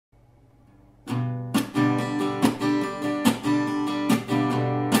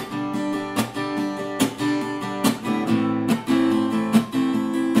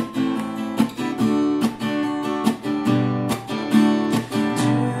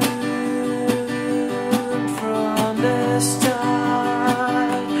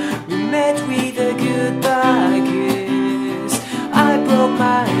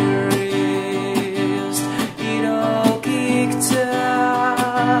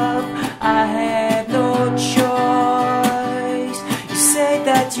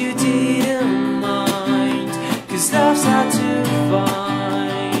that you didn't mind, 'cause love's hard to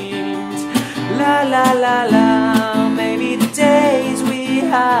find. La la la la, maybe the days we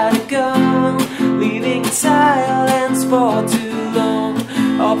had are gone, leaving silence for too long.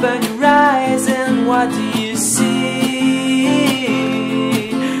 Open your eyes and what do you see?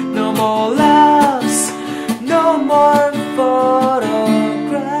 No more loves, no more photographs.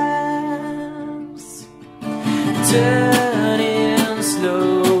 Turning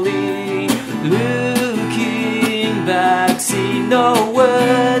slowly, looking back, see no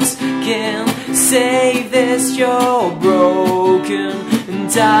words can save this. You're broken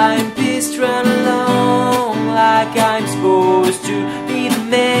and I'm pissed, run along like I'm supposed to be the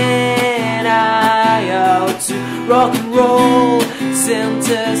man I ought to. Rock and roll,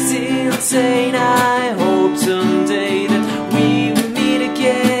 centers insane. I hope someday that we will meet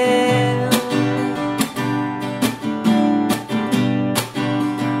again.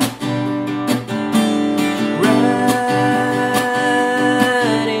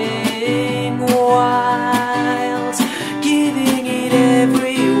 Running wild, giving it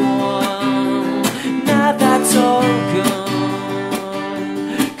everyone. Now that's all gone,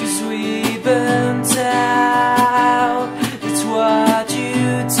 'cause we burnt out. That's what you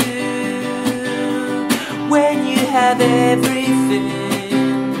do when you have everything.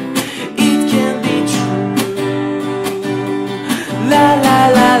 It can be true. La la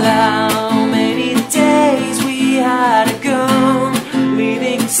la la, many days we had are gone,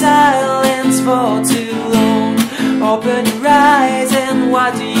 leaving silence for too long. Open your eyes and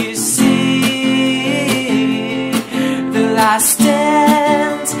what do you see? The last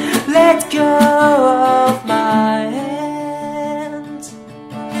stand, let go of my hand.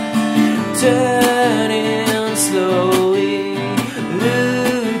 Turning slowly,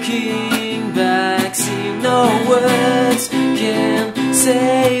 looking back, see no words can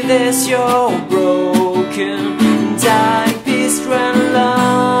save this. You're broken and I'm pissed, run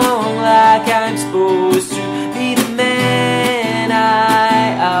along like I'm supposed to be the man I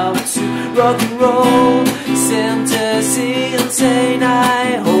ought to. Rock and roll, centers insane. I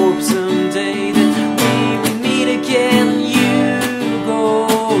hope someday that we will meet again. You go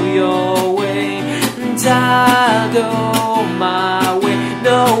your way and I'll go my way.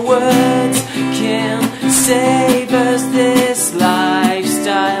 No words can save us. This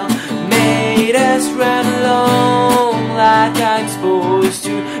lifestyle made us run along like I'm supposed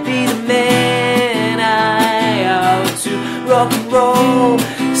to be the man I ought to. Rock and roll,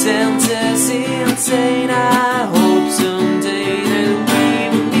 centers insane. I hope